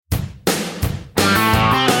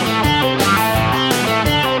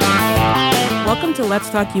Welcome to Let's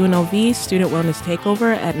Talk UNLV Student Wellness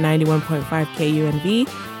Takeover at 91.5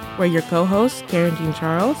 KUNV. We're your co-hosts, Karen Jean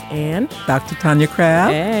Charles and Dr. Tanya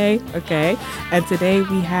Crabb. Hey, okay. And today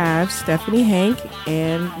we have Stephanie Hank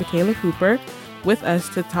and Michaela Hooper with us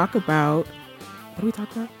to talk about, what do we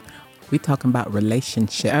talk about? We talking about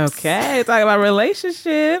relationships. Okay, talking about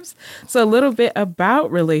relationships. So a little bit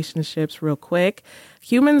about relationships real quick.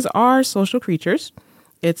 Humans are social creatures.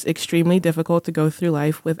 It's extremely difficult to go through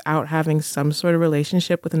life without having some sort of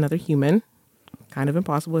relationship with another human. Kind of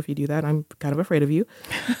impossible if you do that. I'm kind of afraid of you.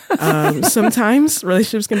 Sometimes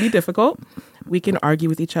relationships can be difficult. We can argue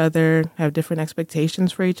with each other, have different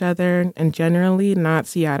expectations for each other, and generally not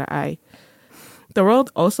see eye to eye. The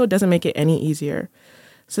world also doesn't make it any easier.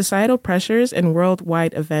 Societal pressures and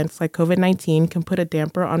worldwide events like COVID-19 can put a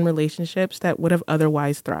damper on relationships that would have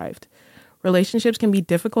otherwise thrived. Relationships can be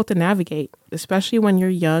difficult to navigate, especially when you're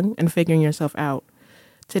young and figuring yourself out.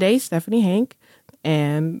 Today, Stephanie Hank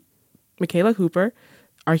and Michaela Hooper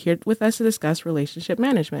are here with us to discuss relationship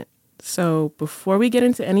management. So before we get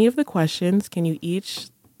into any of the questions, can you each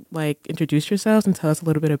introduce yourselves and tell us a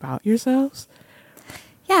little bit about yourselves?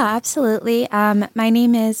 Yeah, absolutely. My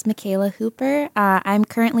name is Michaela Hooper. I'm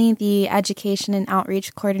currently the Education and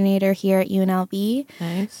Outreach Coordinator here at UNLV.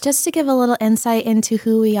 Nice. Just to give a little insight into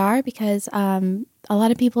who we are, because a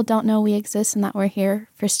lot of people don't know we exist and that we're here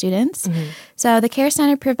for students. Mm-hmm. So the Care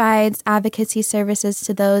Center provides advocacy services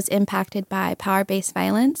to those impacted by power-based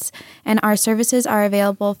violence, and our services are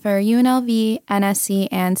available for UNLV, NSC,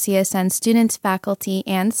 and CSN students, faculty,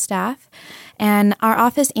 and staff. And our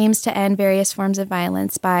office aims to end various forms of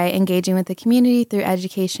violence by engaging with the community through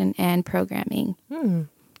education and programming.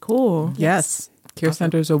 Cool. Yes. Care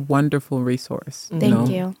Center is a wonderful resource.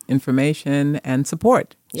 Thank you. Information and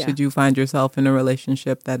support. Yeah. Should you find yourself in a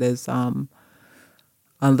relationship that is a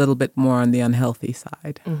little bit more on the unhealthy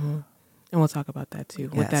side. Mm-hmm. And we'll talk about that too,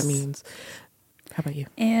 what that means. How about you?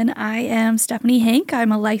 And I am Stephanie Hank.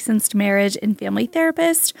 I'm a licensed marriage and family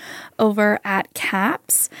therapist over at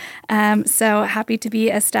CAPS. So happy to be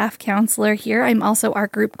a staff counselor here. I'm also our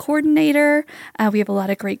group coordinator. We have a lot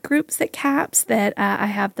of great groups at CAPS that I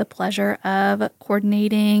have the pleasure of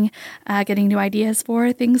coordinating, getting new ideas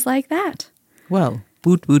for, things like that. Well,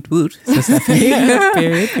 woot, woot, woot. So Stephanie,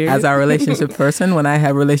 period. As our relationship person, when I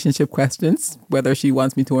have relationship questions, whether she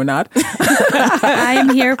wants me to or not, I am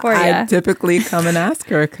here for you. I typically come and ask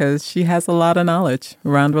her because she has a lot of knowledge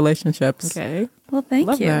around relationships. Okay. Well, thank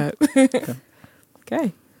Love you. That.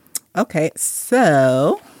 Okay. Okay,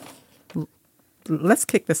 so let's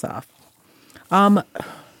kick this off. COVID,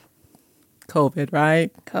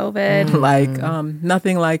 right? COVID.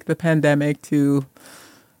 Nothing like the pandemic to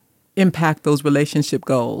impact those relationship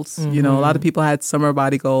goals. Mm-hmm. You know, a lot of people had summer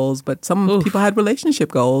body goals, but some people had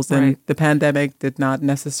relationship goals, and the pandemic did not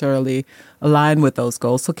necessarily align with those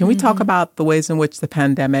goals. So can we talk about the ways in which the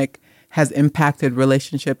pandemic has impacted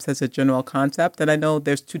relationships as a general concept? And I know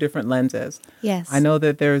there's two different lenses. Yes. I know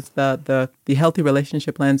that there's the healthy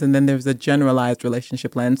relationship lens, and then there's the generalized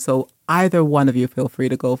relationship lens. So either one of you feel free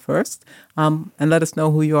to go first, and let us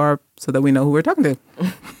know who you are so that we know who we're talking to.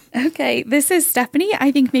 Okay, this is Stephanie.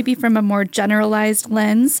 I think maybe from a more generalized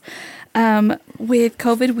lens. With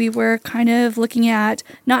COVID, we were kind of looking at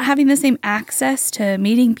not having the same access to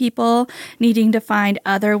meeting people, needing to find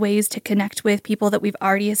other ways to connect with people that we've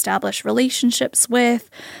already established relationships with,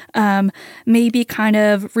 maybe kind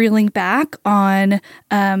of reeling back on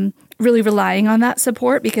really relying on that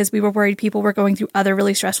support because we were worried people were going through other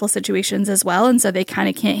really stressful situations as well. And so they kind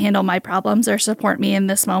of can't handle my problems or support me in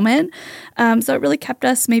this moment. So it really kept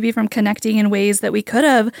us maybe from connecting in ways that we could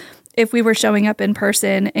have if we were showing up in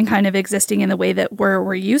person and kind of existing in the way that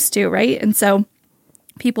we're used to, right? And so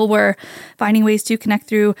people were finding ways to connect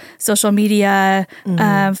through social media,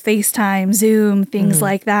 FaceTime, Zoom, things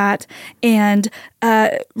like that. And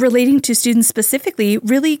relating to students specifically,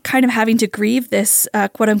 really kind of having to grieve this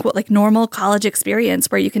quote unquote like normal college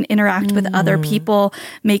experience where you can interact with other people,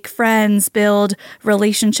 make friends, build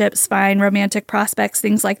relationships, find romantic prospects,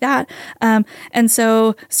 things like that. And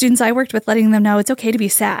so students I worked with, letting them know it's okay to be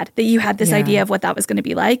sad, that you had this idea of what that was going to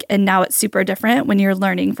be like. And now it's super different when you're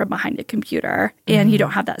learning from behind a computer and you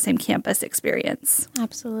don't have that same campus experience.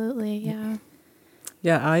 Absolutely, yeah.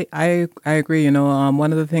 Yeah, I agree. You know,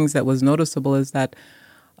 one of the things that was noticeable is that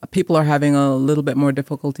people are having a little bit more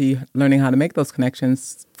difficulty learning how to make those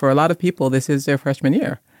connections. For a lot of people, this is their freshman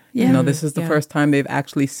year. Yeah. You know, this is the first time they've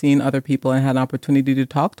actually seen other people and had an opportunity to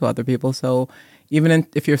talk to other people. So even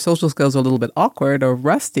if your social skills are a little bit awkward or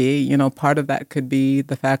rusty, you know, part of that could be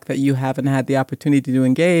the fact that you haven't had the opportunity to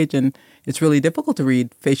engage, and it's really difficult to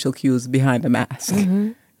read facial cues behind a mask.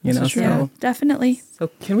 You know, Yeah, definitely. So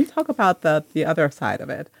can we talk about the other side of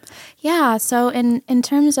it? Yeah. So in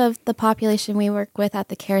terms of the population we work with at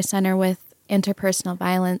the Care Center with interpersonal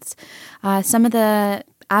violence, some of the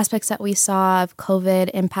aspects that we saw of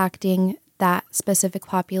COVID impacting that specific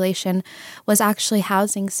population was actually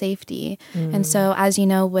housing safety. And so, as you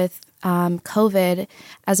know, with COVID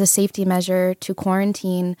as a safety measure to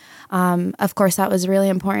quarantine, of course, that was really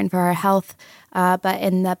important for our health. But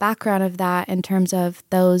in the background of that, in terms of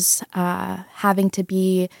those having to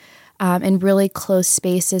be in really close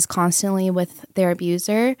spaces constantly with their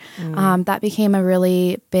abuser, that became a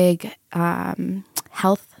really big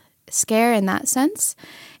health scare in that sense.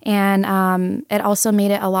 And it also made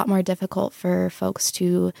it a lot more difficult for folks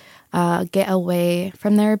to get away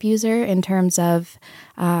from their abuser in terms of,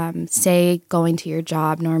 say, going to your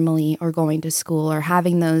job normally or going to school or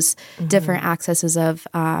having those different accesses of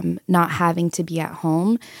not having to be at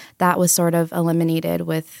home. That was sort of eliminated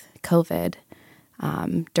with COVID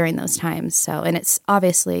during those times. So, and it's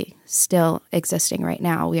obviously still existing right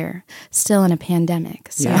now. We're still in a pandemic.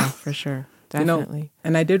 So. Yeah, for sure. Definitely. You know,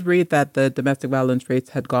 and I did read that the domestic violence rates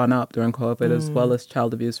had gone up during COVID, as well as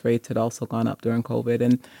child abuse rates had also gone up during COVID.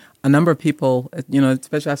 And a number of people, you know,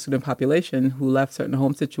 especially our student population who left certain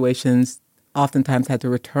home situations, oftentimes had to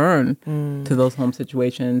return to those home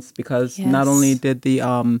situations because not only did the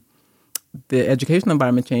educational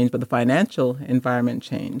environment change, but the financial environment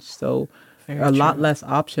changed. So a lot less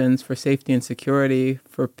options for safety and security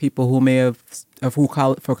for people who may have,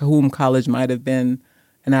 for whom college might have been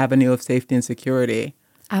an avenue of safety and security.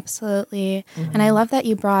 Absolutely. And I love that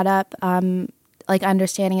you brought up like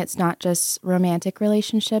understanding it's not just romantic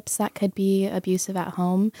relationships that could be abusive at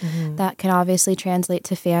home. That could obviously translate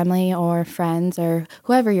to family or friends or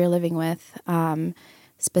whoever you're living with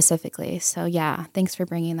specifically. So yeah, thanks for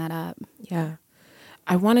bringing that up. Yeah.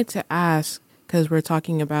 I wanted to ask, because we're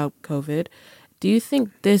talking about COVID, do you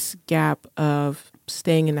think this gap of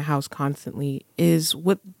staying in the house constantly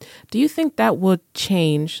do you think that would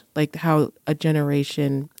change like how a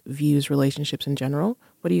generation views relationships in general?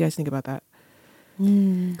 What do you guys think about that?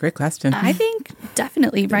 Great question. I think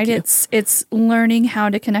definitely, right? It's learning how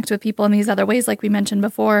to connect with people in these other ways, like we mentioned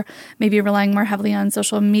before, maybe relying more heavily on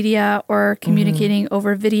social media or communicating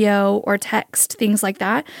over video or text, things like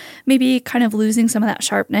that. Maybe kind of losing some of that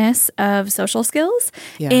sharpness of social skills.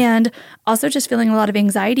 Yeah. And also just feeling a lot of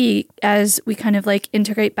anxiety as we kind of like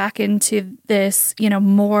integrate back into this, you know,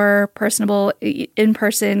 more personable,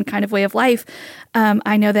 in-person kind of way of life.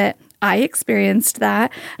 I know that I experienced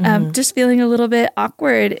that, just feeling a little bit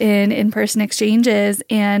awkward in in-person exchanges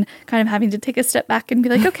and kind of having to take a step back and be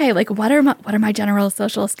like, okay, like what are my general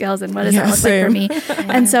social skills and what does that look like for me?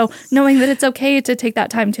 And so knowing that it's okay to take that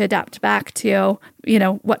time to adapt back to, you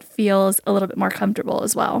know, what feels a little bit more comfortable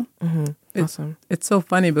as well. Awesome. It's so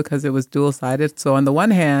funny because it was dual-sided. So on the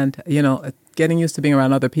one hand, you know, getting used to being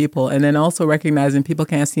around other people and then also recognizing people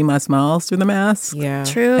can't see my smiles through the mask. Yeah.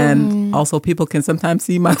 True. And also people can sometimes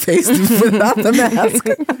see my face without the mask.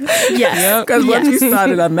 Yes. Because once you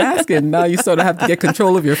started unmasking, now you sort of have to get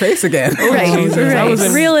control of your face again. Right. Jesus. I Right. was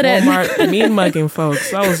in Reel it in. Walmart mean mugging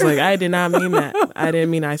folks. I was like, I did not mean that. I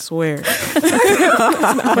didn't mean I swear.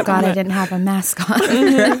 I forgot I didn't have a mask on.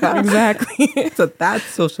 Exactly. So that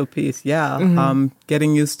social piece,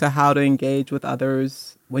 getting used to how to engage with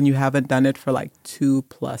others when you haven't done it for like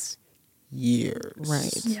 2+ years.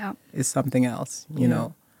 Right. Yeah. Is something else, you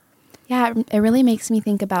know. Yeah, it really makes me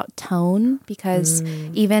think about tone because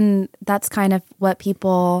even that's kind of what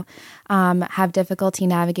people have difficulty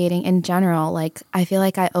navigating in general. Like, I feel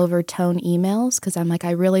like I overtone emails because I'm like,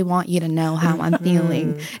 I really want you to know how I'm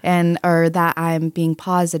feeling or that I'm being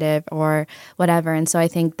positive or whatever. And so I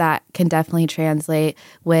think that can definitely translate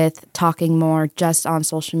with talking more just on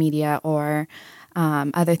social media or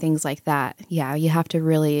other things like that. Yeah, you have to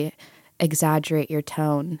really exaggerate your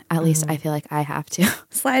tone. At least I feel like I have to.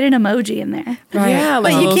 Slide an emoji in there. Right. Yeah, But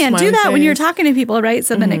like you those can't do smiley that when you're face. talking to people, right?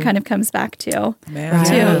 So then it kind of comes back to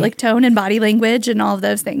Man. like tone and body language and all of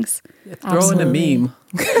those things. Throw in a meme.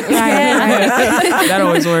 That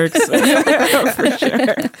always works. For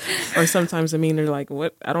sure. Or sometimes, I mean, they're like,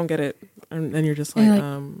 what? I don't get it. And then you're just like,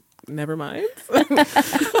 never mind.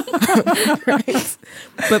 Right.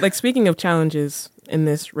 But like, speaking of challenges in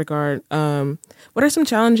this regard, what are some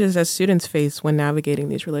challenges that students face when navigating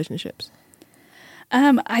these relationships?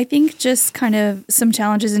 I think just kind of some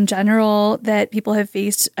challenges in general that people have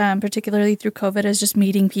faced, particularly through COVID, is just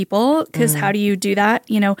meeting people. Because how do you do that?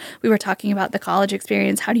 You know, we were talking about the college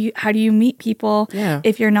experience. How do you meet people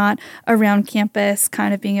if you're not around campus?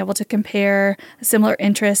 Kind of being able to compare similar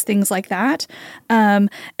interests, things like that.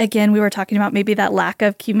 Again, we were talking about maybe that lack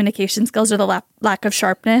of communication skills or the lack of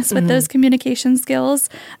sharpness with those communication skills.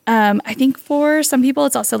 I think for some people,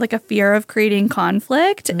 it's also like a fear of creating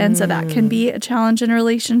conflict, and so that can be a challenge in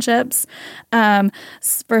relationships.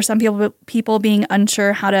 For some people being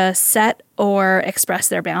unsure how to set or express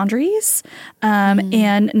their boundaries,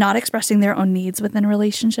 and not expressing their own needs within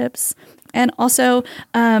relationships. And also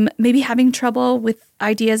maybe having trouble with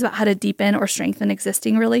ideas about how to deepen or strengthen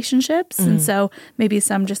existing relationships. And so maybe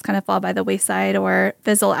some just kind of fall by the wayside or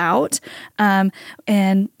fizzle out. And,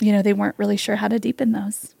 you know, they weren't really sure how to deepen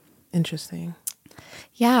those. Interesting.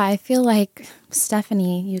 Yeah, I feel like,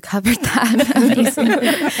 Stephanie, you covered that amazing.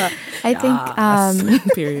 I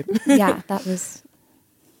think, Period. yeah, that was.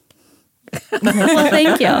 Well,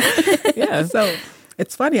 thank you. Yeah. So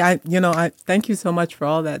it's funny. I thank you so much for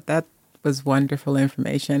all that. That was wonderful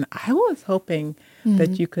information. I was hoping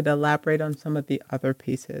that you could elaborate on some of the other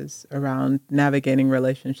pieces around navigating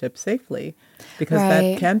relationships safely, because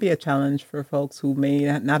that can be a challenge for folks who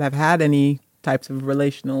may not have had any types of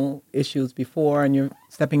relational issues before, and you're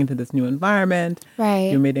stepping into this new environment.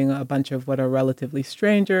 Right. You're meeting a bunch of what are relatively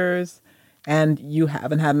strangers, and you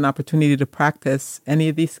haven't had an opportunity to practice any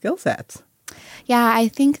of these skill sets. Yeah, I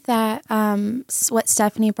think that what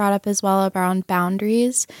Stephanie brought up as well around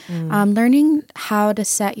boundaries, learning how to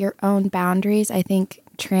set your own boundaries, I think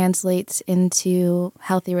translates into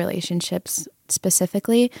healthy relationships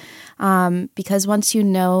specifically, because once you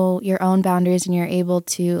know your own boundaries and you're able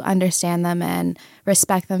to understand them and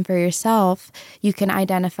respect them for yourself, you can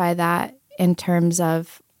identify that in terms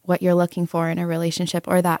of what you're looking for in a relationship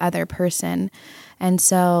or that other person. And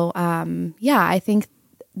so, I think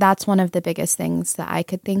that's one of the biggest things that I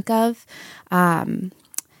could think of.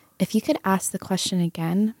 If you could ask the question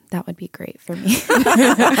again, that would be great for me.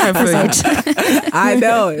 I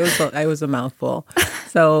know it was a mouthful.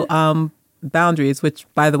 So boundaries, which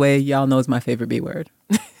by the way, y'all know is my favorite B word.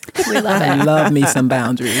 We love I it. love me some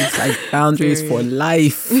boundaries. Like boundaries for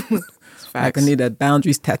life. Like I need a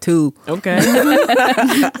boundaries tattoo. Okay.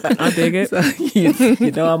 I dig it. So,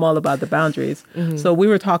 you know I'm all about the boundaries. So we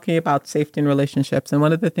were talking about safety in relationships, and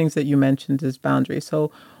one of the things that you mentioned is boundaries.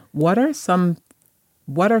 So what are some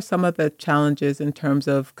of the challenges in terms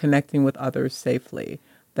of connecting with others safely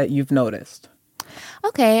that you've noticed?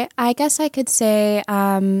 Okay, I guess I could say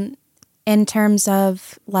in terms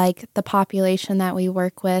of like the population that we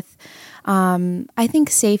work with, I think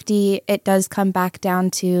safety, it does come back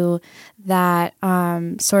down to that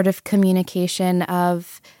sort of communication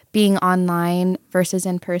of being online versus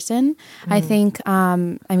in person. I think,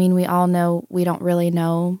 we all know we don't really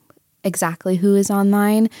know exactly who is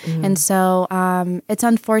online. And so it's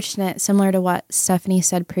unfortunate, similar to what Stephanie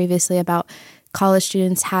said previously about college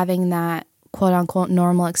students having that quote unquote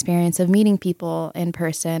normal experience of meeting people in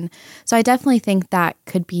person. So I definitely think that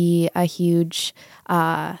could be a huge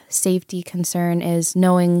safety concern, is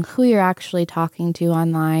knowing who you're actually talking to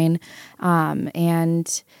online.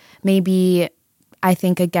 And maybe, I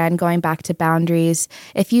think, again, going back to boundaries,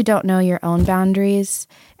 if you don't know your own boundaries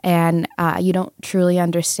and you don't truly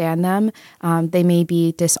understand them, they may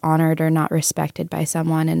be dishonored or not respected by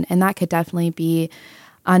someone. And that could definitely be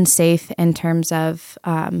unsafe in terms of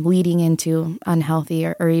leading into unhealthy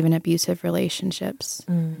or even abusive relationships.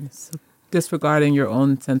 So disregarding your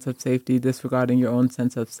own sense of safety, disregarding your own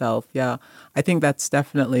sense of self. Yeah, I think that's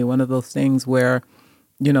definitely one of those things where,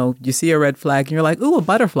 you see a red flag and you're like, ooh, a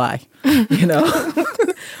butterfly,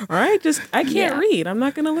 All right, I can't read. I'm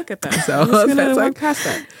not going to look at that. So I'm just going to that's walk past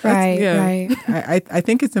that. Right. I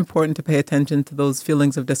think it's important to pay attention to those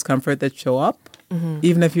feelings of discomfort that show up,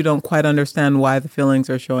 even if you don't quite understand why the feelings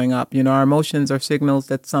are showing up. Our emotions are signals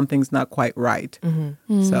that something's not quite right.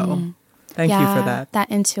 So thank you for that. That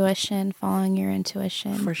intuition, following your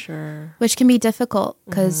intuition. For sure. Which can be difficult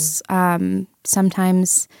because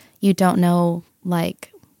sometimes you don't know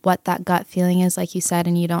like what that gut feeling is, like you said,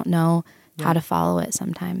 and you don't know how to follow it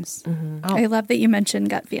sometimes. I love that you mentioned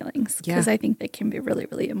gut feelings, because I think they can be really,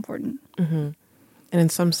 really important. And in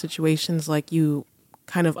some situations, like, you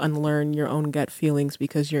kind of unlearn your own gut feelings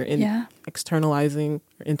because you're externalizing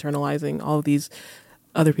or internalizing all of these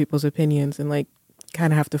other people's opinions, and like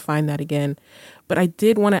kind of have to find that again. But I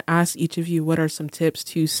did want to ask each of you, what are some tips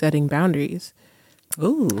to setting boundaries?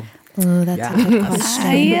 Ooh. Oh, that's a good question.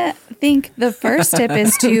 I think the first tip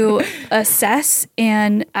is to assess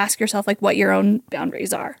and ask yourself like what your own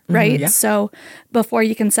boundaries are, right? Yeah. So before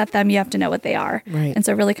you can set them, you have to know what they are. Right. And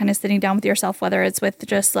so really kind of sitting down with yourself, whether it's with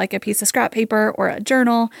just like a piece of scrap paper or a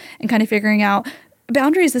journal, and kind of figuring out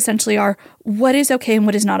boundaries essentially are what is okay and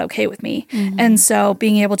what is not okay with me. And so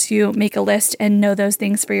being able to make a list and know those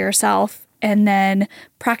things for yourself, and then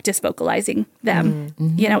practice vocalizing them,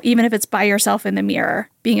 you know, even if it's by yourself in the mirror,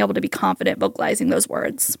 being able to be confident vocalizing those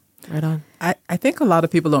words. Right on. I think a lot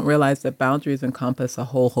of people don't realize that boundaries encompass a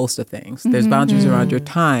whole host of things. There's boundaries around your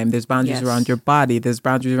time. There's boundaries Yes. around your body. There's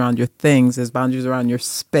boundaries around your things. There's boundaries around your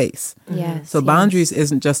space. Yes. So boundaries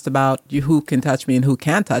isn't just about you who can touch me and who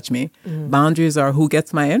can't touch me. Boundaries are who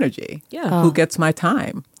gets my energy. Yeah. Who gets my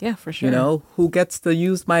time. Yeah, for sure. You know, who gets to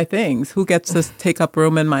use my things, who gets to take up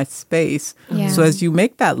room in my space. Yeah. So as you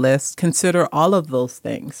make that list, consider all of those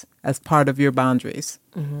things as part of your boundaries.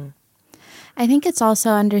 I think it's also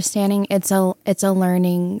understanding it's a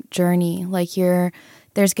learning journey. Like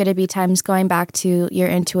there's going to be times going back to your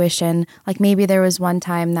intuition. Like maybe there was one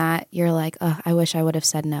time that you're like, oh, I wish I would have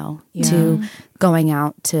said no to going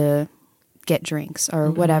out to get drinks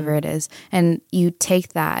or whatever it is. And you take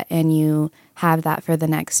that and you have that for the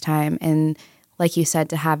next time. And like you said,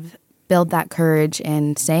 to build that courage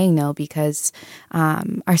in saying no, because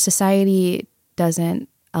our society doesn't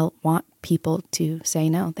want people to say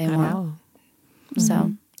no. They want. Wow.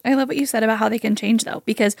 So I love what you said about how they can change though,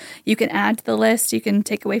 because you can add to the list, you can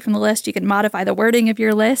take away from the list, you can modify the wording of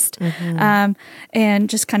your list, and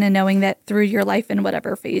just kind of knowing that through your life and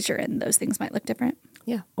whatever phase you're in, those things might look different.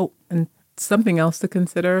 Yeah. Oh, and something else to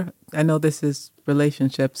consider. I know this is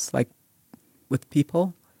relationships like with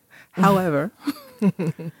people. However,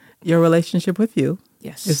 your relationship with you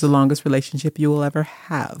Yes. is the longest relationship you will ever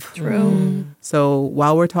have. True. So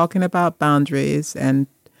while we're talking about boundaries, and,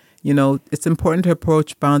 you know, it's important to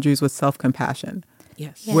approach boundaries with self-compassion.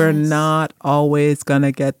 Yes. Yeah. We're Yes. not always going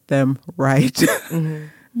to get them right.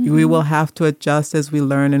 We will have to adjust as we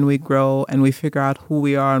learn and we grow and we figure out who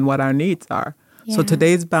we are and what our needs are. So Yeah.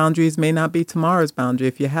 today's boundaries may not be tomorrow's boundary.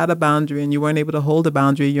 If you had a boundary and you weren't able to hold a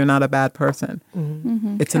boundary, you're not a bad person. It's an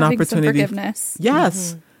Having some opportunity. forgiveness.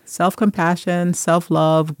 Yes. Self-compassion,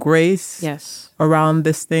 self-love, grace Yes. around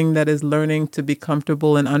this thing that is learning to be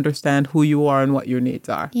comfortable and understand who you are and what your needs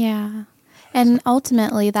are. Yeah. And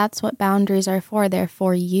ultimately, that's what boundaries are for. They're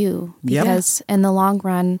for you. Yep. Because in the long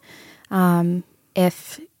run,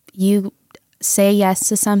 if you say yes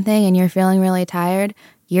to something and you're feeling really tired,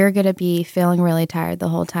 you're going to be feeling really tired the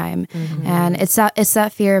whole time. And it's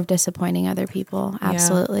that fear of disappointing other people.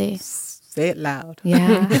 Absolutely. Say it loud.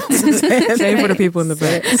 Yeah. Same for the people in the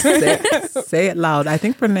back. Say it loud. I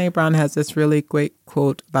think Brene Brown has this really great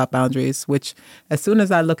quote about boundaries, which as soon as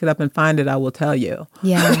I look it up and find it, I will tell you.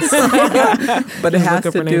 Yes. But it Just has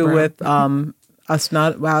look to up Brene do Brown.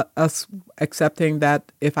 with us accepting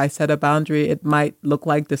that if I set a boundary, it might look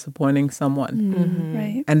like disappointing someone.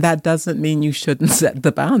 Right. And that doesn't mean you shouldn't set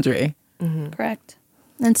the boundary. Correct.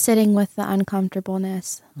 And sitting with the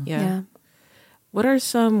uncomfortableness. Yeah. What are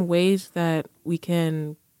some ways that we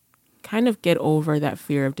can kind of get over that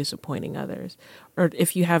fear of disappointing others? Or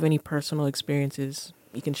if you have any personal experiences,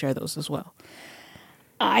 you can share those as well.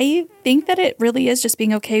 I think that it really is just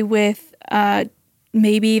being okay with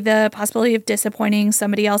maybe the possibility of disappointing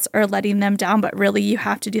somebody else or letting them down, but really you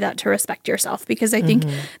have to do that to respect yourself, because I think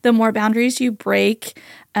the more boundaries you break,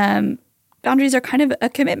 boundaries are kind of a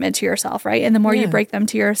commitment to yourself, right? And the more you break them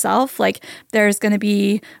to yourself, like there's going to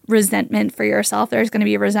be resentment for yourself. There's going to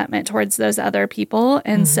be resentment towards those other people.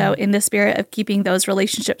 And so in the spirit of keeping those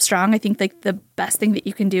relationships strong, I think like the best thing that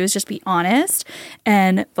you can do is just be honest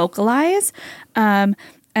and vocalize. And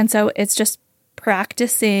so it's just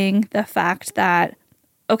practicing the fact that,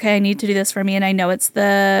 okay, I need to do this for me, and I know it's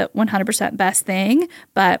the 100% best thing,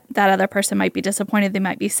 but that other person might be disappointed. They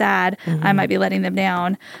might be sad. I might be letting them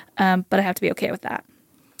down, but I have to be okay with that.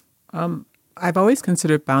 I've always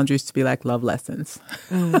considered boundaries to be like love lessons.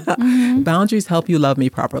 Boundaries help you love me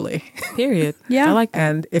properly. Period. Yeah. I like that.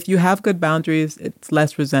 And if you have good boundaries, it's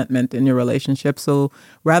less resentment in your relationship. So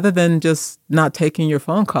rather than just not taking your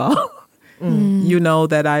phone call, you know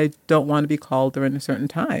that I don't want to be called during a certain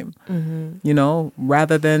time. You know,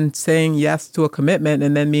 rather than saying yes to a commitment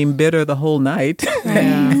and then being bitter the whole night,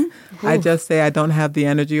 I just say I don't have the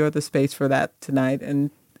energy or the space for that tonight, and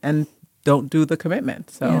don't do the commitment.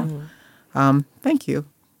 So thank you.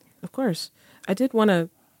 Of course. I did want to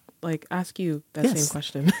ask you that Yes. same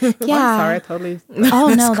question. Yeah. I'm sorry, I totally...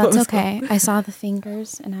 Oh, no, that's okay. I saw the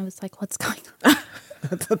fingers and I was like, what's going on?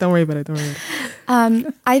 Don't worry about it. Don't worry about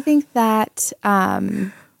it. I think that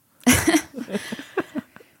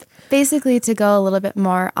basically to go a little bit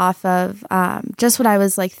more off of just what I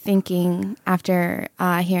was like thinking after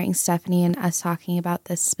hearing Stephanie and us talking about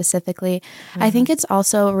this specifically, I think it's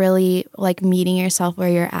also really like meeting yourself where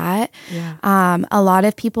you're at. Yeah. A lot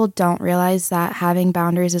of people don't realize that having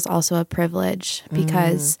boundaries is also a privilege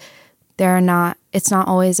because it's not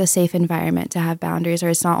always a safe environment to have boundaries, or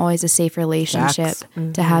it's not always a safe relationship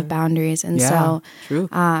to have boundaries. And so true.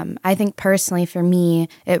 I think personally for me,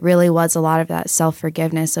 it really was a lot of that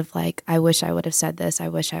self-forgiveness of like, I wish I would have said this. I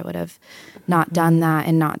wish I would have not done that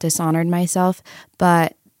and not dishonored myself.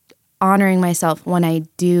 But honoring myself when I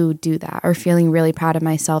do that, or feeling really proud of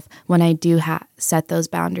myself when I do set those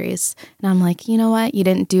boundaries. And I'm like, you know what? You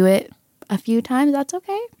didn't do it a few times. That's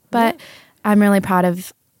okay. But I'm really proud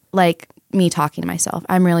of like me talking to myself.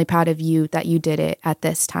 I'm really proud of you that you did it at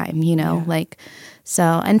this time, like,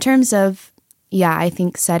 so in terms of, I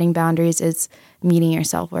think setting boundaries is meeting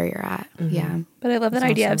yourself where you're at. Yeah. But I love that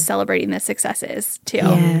idea of celebrating the successes too.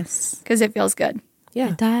 Yes. Because it feels good.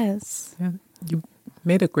 Yeah. It does. Yeah. You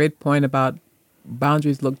made a great point about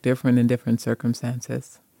boundaries look different in different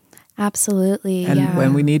circumstances. Absolutely. And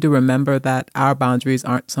when we need to remember that our boundaries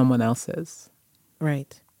aren't someone else's.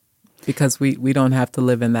 Right. Because we don't have to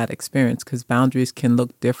live in that experience, because boundaries can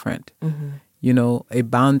look different. A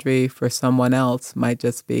boundary for someone else might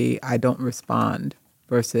just be, I don't respond,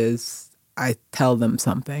 versus I tell them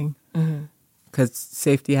something. Because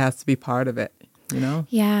safety has to be part of it,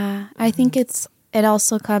 Yeah. I think it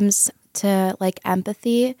also comes to like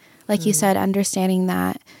empathy. Like you said, understanding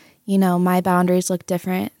that, my boundaries look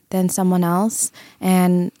different than someone else.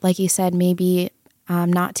 And like you said, maybe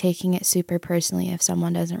not taking it super personally if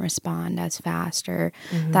someone doesn't respond as fast, or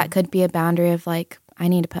that could be a boundary of like, I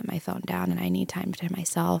need to put my phone down and I need time to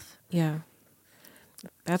myself. Yeah.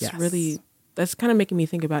 That's kind of making me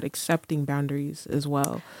think about accepting boundaries as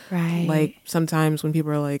well. Right. Like sometimes when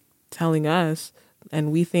people are like telling us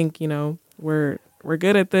and we think, we're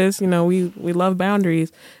good at this, we love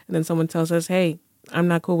boundaries. And then someone tells us, hey, I'm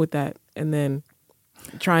not cool with that. And then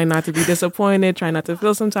trying not to be disappointed, trying not to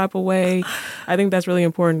feel some type of way. I think that's really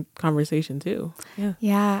important conversation too. Yeah.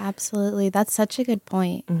 Yeah, absolutely. That's such a good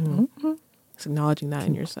point. It's acknowledging that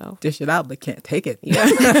in yourself. Dish it out, but can't take it. Yeah.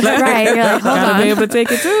 Right. You're like, hold Gotta on. be able to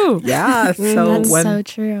take it too. Yeah. So That's so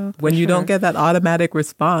true. when you don't get that automatic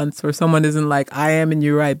response, or someone isn't like, I am and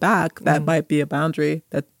you right back, that might be a boundary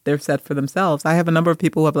that they've set for themselves. I have a number of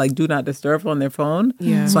people who have like do not disturb on their phone.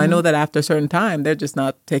 Yeah. So I know that after a certain time, they're just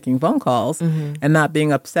not taking phone calls and not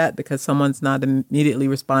being upset because someone's not immediately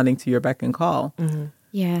responding to your beck and call.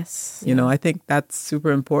 Yes. I think that's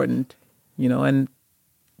super important, and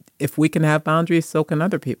if we can have boundaries, so can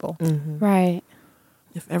other people. Right.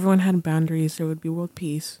 If everyone had boundaries, there would be world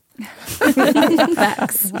peace.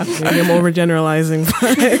 Facts. Maybe I'm overgeneralizing.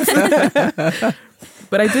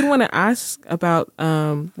 But I did want to ask about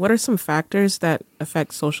what are some factors that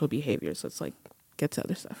affect social behavior? So let's get to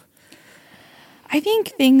other stuff. I think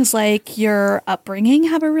things like your upbringing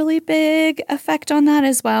have a really big effect on that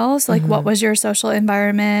as well. So like what was your social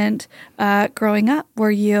environment growing up?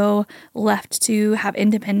 Were you left to have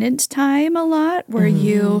independent time a lot? Were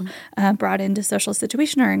you brought into social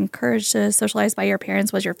situation or encouraged to socialize by your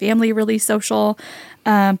parents? Was your family really social?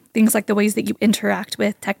 Things like the ways that you interact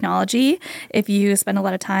with technology. If you spend a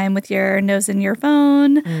lot of time with your nose in your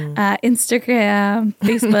phone, Instagram,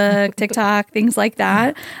 Facebook, TikTok, things like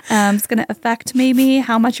that, it's going to affect maybe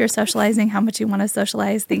how much you're socializing, how much you want to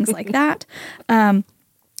socialize, things like that.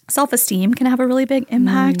 Self-esteem can have a really big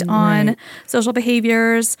impact on social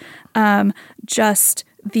behaviors. Just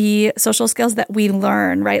the social skills that we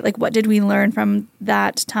learn, right? Like what did we learn from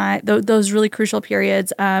that time, those really crucial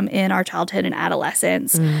periods in our childhood and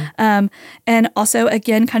adolescence. And also,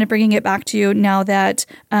 again, kind of bringing it back to now that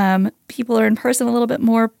people are in person a little bit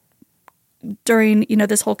more during,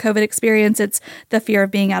 this whole COVID experience, it's the fear of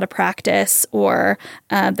being out of practice or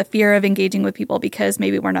the fear of engaging with people because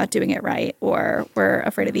maybe we're not doing it right or we're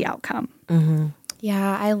afraid of the outcome.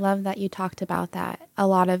 Yeah, I love that you talked about that. A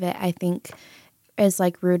lot of it, I think, is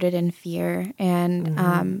like rooted in fear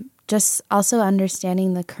and just also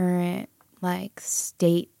understanding the current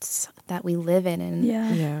states that we live in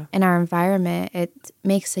and in our environment. It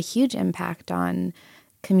makes a huge impact on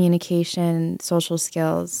communication, social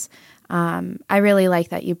skills. I really like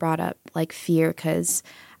that you brought up fear because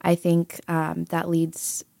I think that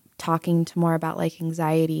leads talking to more about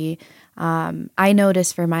anxiety. I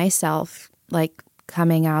noticed for myself,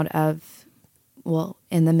 coming out of,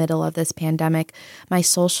 in the middle of this pandemic, my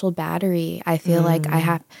social battery, I feel like I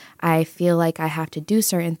have to do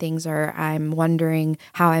certain things, or I'm wondering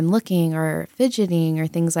how I'm looking or fidgeting or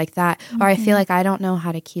things like that. Or I feel like I don't know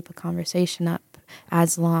how to keep a conversation up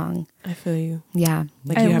as long. I feel you. Yeah.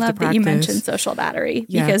 Like I you have love to that you mentioned practice. social battery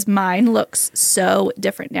Yeah. because mine looks so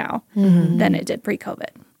different now than it did pre-COVID.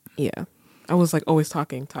 Yeah. I was like always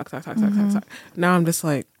talking, talk. Now I'm just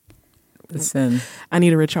like, Listen, I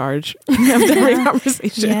need a recharge after every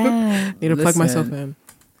conversation. Yeah. Need to plug myself Listen. in.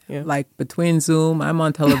 Yeah. like between Zoom, I'm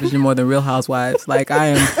on television more than Real Housewives. Like I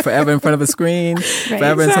am forever in front of a screen,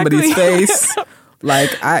 forever in somebody's Exactly. face. Like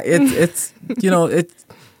it's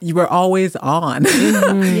you were always on.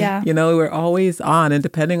 Yeah. You know, we're always on, and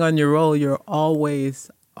depending on your role, you're always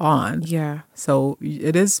on. Yeah. So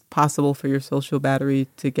it is possible for your social battery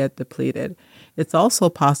to get depleted. It's also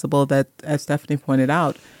possible that, as Stephanie pointed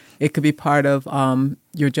out, it could be part of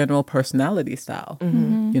your general personality style.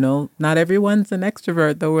 You know, not everyone's an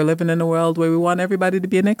extrovert, though we're living in a world where we want everybody to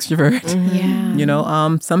be an extrovert. Yeah. You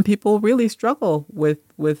know, some people really struggle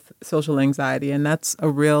with social anxiety, and that's a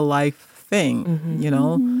real life thing. You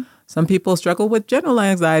know, some people struggle with general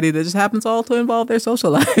anxiety that just happens all to involve their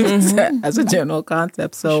social lives as a general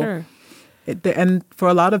concept. So, Sure. and for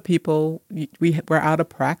a lot of people, we're out of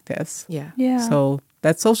practice. Yeah. Yeah. So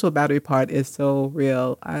that social battery part is so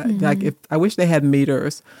real. Like, if I wish they had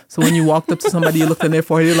meters. So when you walked up to somebody, you looked in their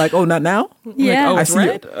forehead, you're like, "Oh, not now." Yeah. Oh, I it's see you.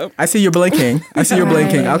 red? Oh, I see you're blinking. I see you're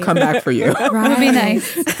blinking. I'll come back for you. Right. Would be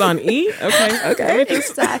nice. it's on E? Okay. Okay.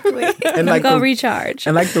 Exactly. And like Go the, recharge.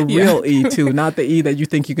 and like the real E too, not the E that you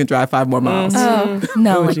think you can drive 5 more miles. Oh,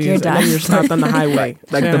 No, Oh, like geez. you're And then done. you're stopped on the highway.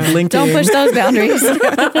 Like Yeah. the blinking. don't push those boundaries.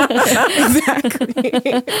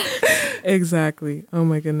 Exactly. Oh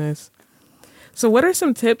my goodness. So what are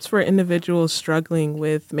some tips for individuals struggling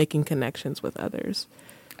with making connections with others?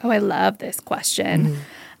 Oh, I love this question.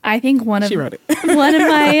 I think one of She wrote it. one of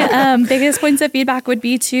my biggest points of feedback would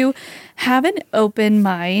be to have an open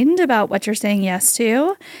mind about what you're saying yes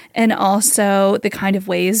to, and also the kind of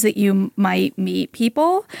ways that you might meet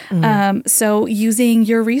people. So using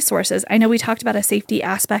your resources. I know we talked about a safety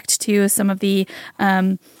aspect to some of the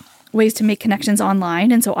ways to make connections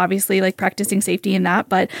online. And so obviously like practicing safety in that,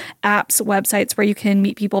 but apps, websites where you can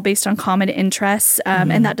meet people based on common interests.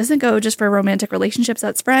 And that doesn't go just for romantic relationships,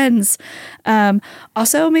 that's friends.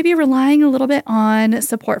 Also maybe relying a little bit on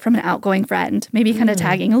support from an outgoing friend, maybe kind of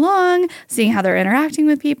tagging along, seeing how they're interacting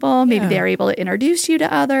with people. Maybe Yeah. they're able to introduce you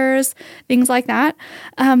to others, things like that.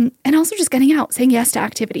 And also just getting out, saying yes to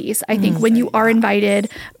activities. I think when you are invited,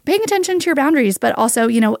 paying attention to your boundaries, but also,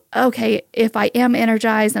 you know, okay, if I am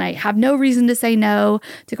energized and I have no reason to say no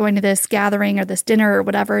to going to this gathering or this dinner or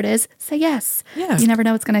whatever it is, say yes. Yeah. You never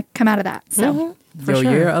know what's going to come out of that. So For Your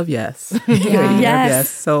sure. year of yes. Your year of Yes. yes.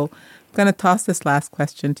 So I'm going to toss this last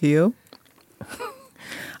question to you.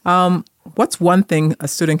 What's one thing a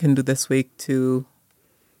student can do this week to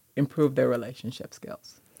improve their relationship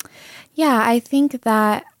skills? Yeah, I think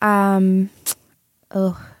that I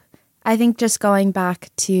think just going back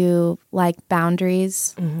to like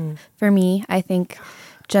boundaries for me, I think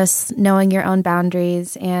just knowing your own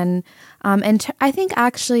boundaries and I think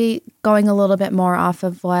actually going a little bit more off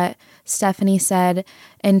of what Stephanie said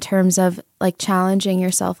in terms of like challenging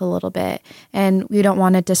yourself a little bit. And we don't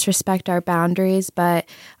want to disrespect our boundaries, but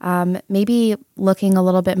maybe looking a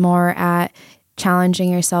little bit more at challenging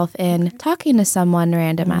yourself in talking to someone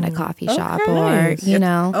random at a coffee shop or, you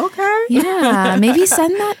know. Okay. Yeah, maybe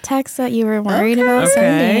send that text that you were worried about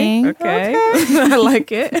sending. Okay. I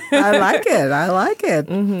like it. I like it. I like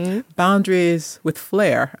it. Boundaries with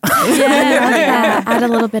flair. Yeah, add a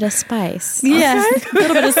little bit of spice. yeah, a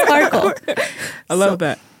little bit of sparkle. I love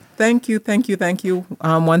that. Thank you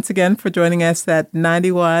once again for joining us at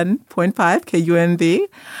 91.5 KUNV.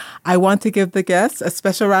 I want to give the guests a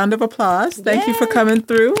special round of applause. Thank you for coming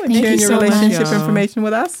through and sharing you your so much, relationship y'all. information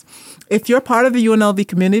with us. If you're part of the UNLV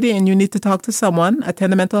community and you need to talk to someone,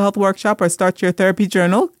 attend a mental health workshop, or start your therapy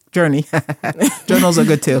journey. Journals are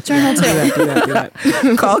good too. Journal too. Do that.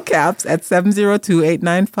 Call CAPS at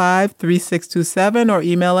 702-895-3627 or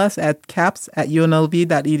email us at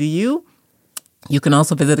caps@unlv.edu. You can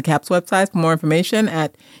also visit the CAPS website for more information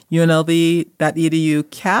at unlv.edu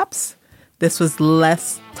CAPS. This was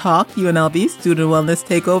Let's Talk UNLV Student Wellness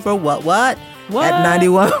Takeover. What? At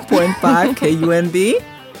 91.5 KUNV.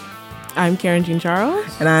 I'm Karen Jean Charles,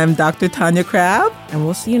 And I'm Dr. Tanya Crabb. and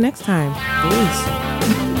we'll see you next time. Peace.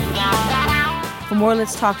 For more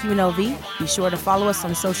Let's Talk UNLV, be sure to follow us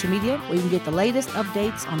on social media where you can get the latest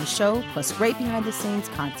updates on the show, plus great behind-the-scenes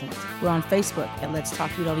content. We're on Facebook at Let's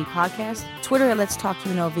Talk UNLV Podcast, Twitter at Let's Talk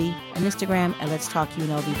UNLV, and Instagram at Let's Talk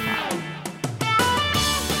UNLV Pod.